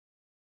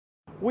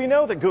We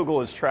know that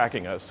Google is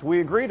tracking us. We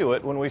agree to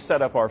it when we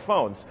set up our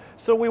phones.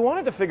 So we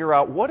wanted to figure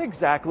out what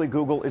exactly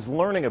Google is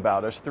learning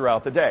about us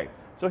throughout the day.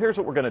 So here's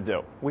what we're going to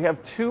do. We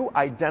have two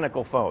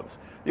identical phones.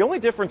 The only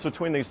difference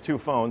between these two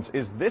phones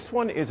is this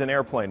one is in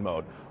airplane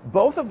mode.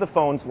 Both of the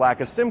phones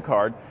lack a SIM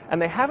card,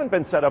 and they haven't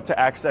been set up to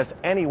access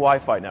any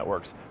Wi-Fi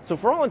networks. So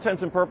for all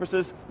intents and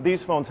purposes,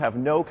 these phones have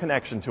no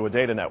connection to a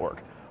data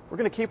network. We're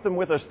going to keep them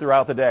with us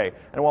throughout the day.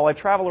 And while I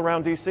travel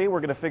around DC,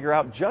 we're going to figure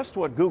out just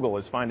what Google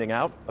is finding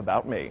out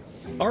about me.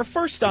 Our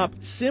first stop,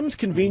 Sim's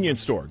convenience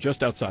store,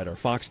 just outside our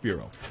Fox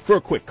bureau, for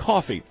a quick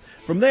coffee.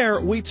 From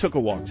there, we took a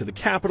walk to the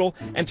Capitol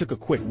and took a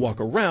quick walk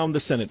around the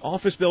Senate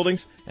office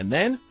buildings, and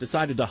then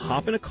decided to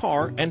hop in a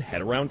car and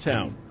head around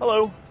town.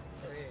 Hello.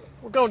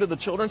 We're going to the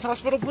Children's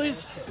Hospital,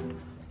 please.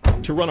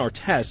 To run our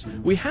tests,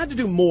 we had to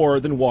do more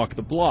than walk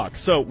the block,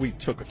 so we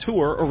took a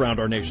tour around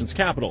our nation's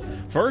capital.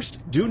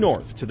 First, due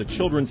north to the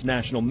Children's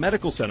National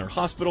Medical Center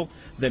Hospital,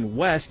 then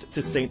west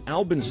to St.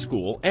 Albans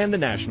School and the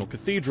National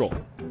Cathedral.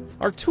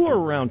 Our tour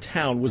around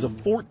town was a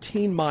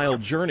 14-mile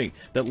journey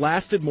that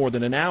lasted more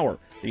than an hour.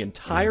 The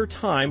entire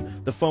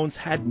time, the phones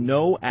had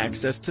no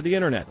access to the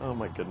internet. Oh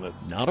my goodness.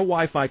 Not a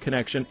Wi-Fi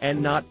connection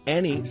and not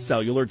any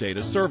cellular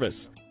data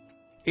service.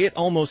 It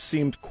almost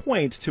seemed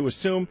quaint to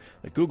assume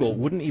that Google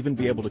wouldn't even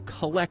be able to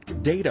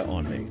collect data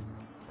on me.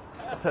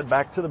 Let's head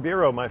back to the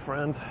bureau, my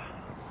friend.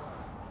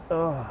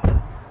 Oh,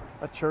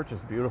 that church is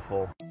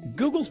beautiful.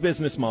 Google's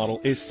business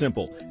model is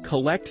simple.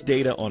 Collect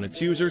data on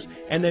its users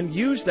and then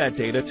use that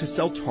data to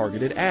sell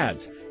targeted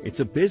ads. It's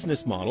a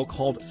business model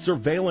called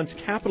surveillance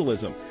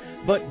capitalism.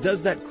 But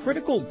does that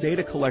critical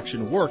data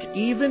collection work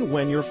even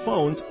when your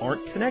phones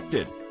aren't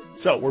connected?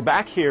 So we're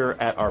back here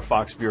at our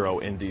Fox Bureau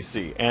in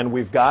DC, and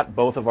we've got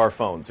both of our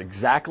phones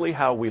exactly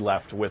how we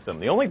left with them.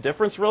 The only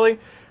difference, really,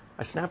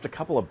 I snapped a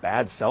couple of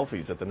bad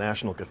selfies at the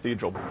National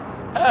Cathedral.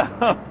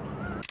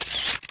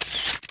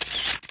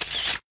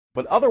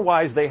 But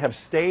otherwise, they have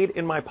stayed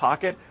in my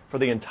pocket for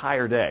the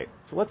entire day.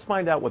 So let's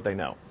find out what they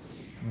know.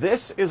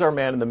 This is our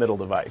man-in-the-middle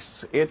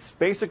device. It's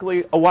basically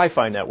a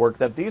Wi-Fi network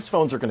that these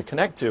phones are going to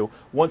connect to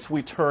once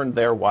we turn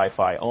their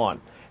Wi-Fi on.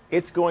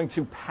 It's going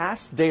to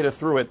pass data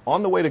through it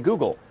on the way to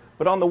Google.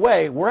 But on the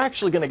way, we're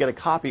actually going to get a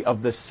copy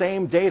of the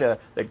same data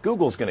that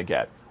Google's going to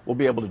get. We'll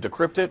be able to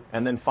decrypt it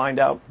and then find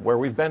out where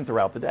we've been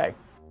throughout the day.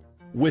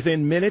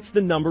 Within minutes, the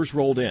numbers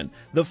rolled in.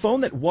 The phone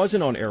that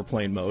wasn't on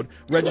airplane mode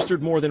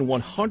registered more than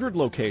 100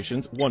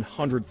 locations,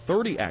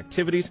 130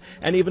 activities,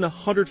 and even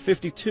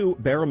 152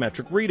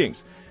 barometric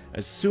readings.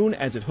 As soon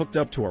as it hooked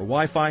up to our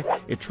Wi-Fi,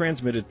 it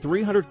transmitted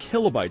 300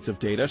 kilobytes of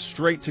data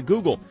straight to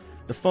Google.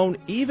 The phone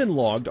even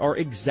logged our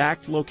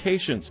exact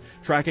locations,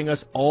 tracking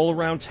us all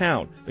around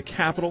town, the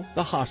Capitol,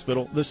 the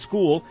hospital, the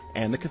school,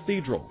 and the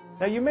cathedral.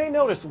 Now you may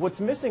notice what's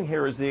missing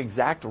here is the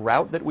exact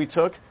route that we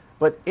took,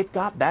 but it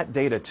got that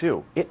data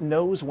too. It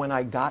knows when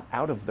I got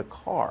out of the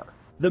car.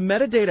 The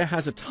metadata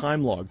has a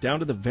time log down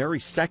to the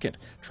very second,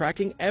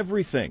 tracking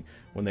everything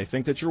when they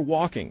think that you're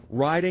walking,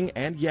 riding,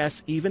 and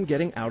yes, even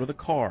getting out of the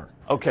car.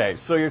 Okay,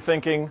 so you're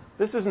thinking,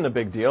 this isn't a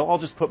big deal. I'll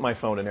just put my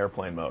phone in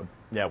airplane mode.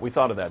 Yeah, we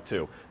thought of that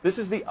too. This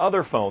is the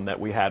other phone that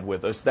we had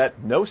with us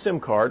that no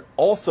SIM card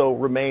also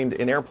remained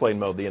in airplane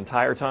mode the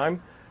entire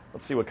time.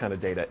 Let's see what kind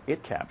of data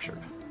it captured.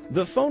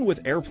 The phone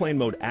with airplane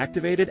mode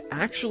activated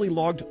actually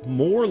logged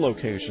more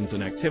locations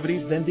and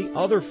activities than the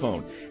other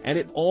phone, and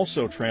it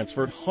also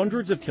transferred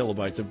hundreds of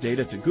kilobytes of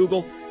data to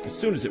Google as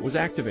soon as it was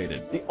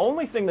activated. The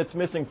only thing that's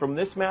missing from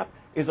this map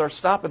is our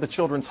stop at the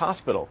Children's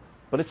Hospital,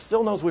 but it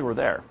still knows we were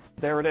there.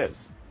 There it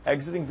is.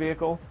 Exiting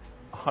vehicle,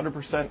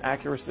 100%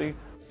 accuracy.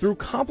 Through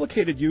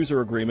complicated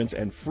user agreements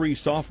and free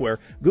software,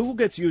 Google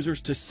gets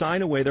users to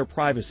sign away their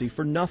privacy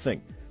for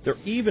nothing. They're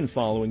even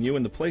following you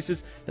in the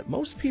places that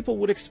most people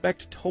would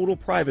expect total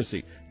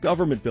privacy: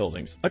 government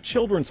buildings, a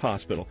children's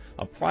hospital,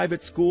 a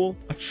private school,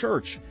 a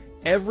church.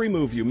 Every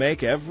move you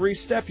make, every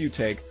step you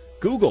take,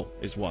 Google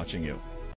is watching you.